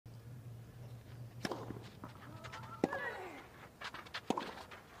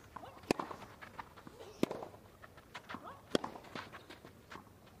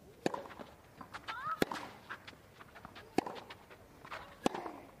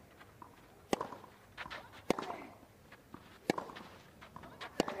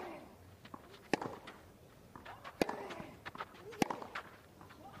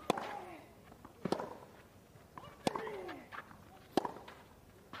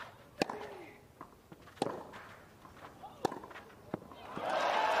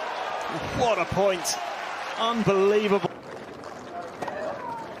What a point. Unbelievable.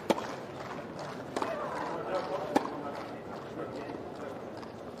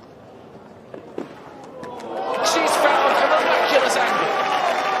 She's found a miraculous angle.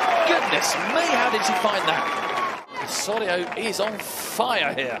 Goodness me, how did she find that? Osorio is on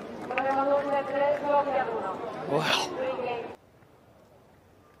fire here. Wow.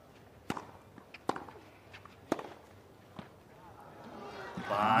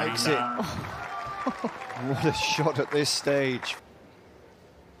 Makes it. What a shot at this stage.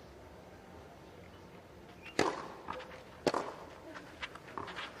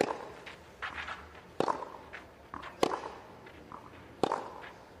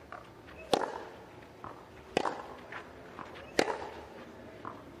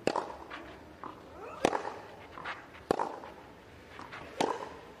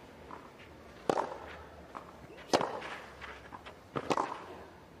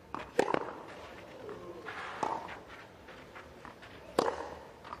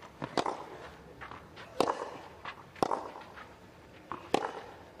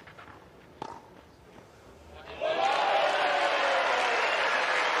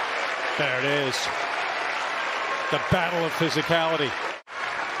 There it is. The battle of physicality.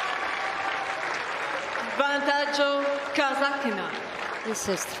 Vantaggio Kasatkina. This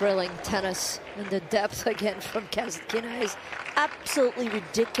is thrilling tennis, and the depth again from Kasatkina is absolutely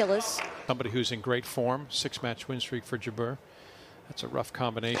ridiculous. Somebody who's in great form, 6-match win streak for Jabeur. That's a rough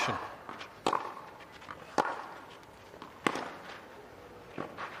combination.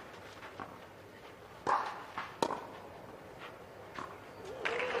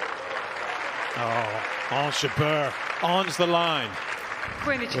 Oh, Jabeur owns the line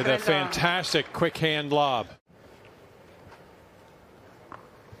with a fantastic quick hand lob.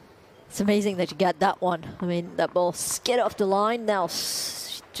 It's amazing that you got that one. I mean, that ball skid off the line, now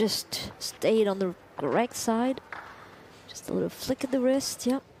just stayed on the correct side. Just a little flick of the wrist,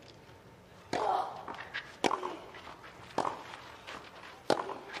 yep.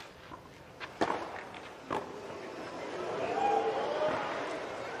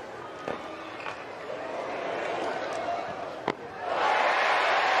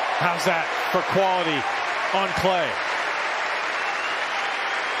 How's that for quality on clay?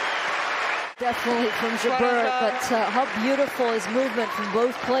 Definitely from Jabeur, but how beautiful is movement from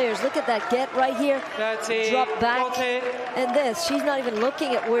both players. Look at that get right here, drop back, and this. She's not even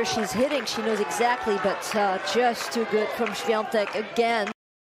looking at where she's hitting. She knows exactly, but just too good from Swiatek again.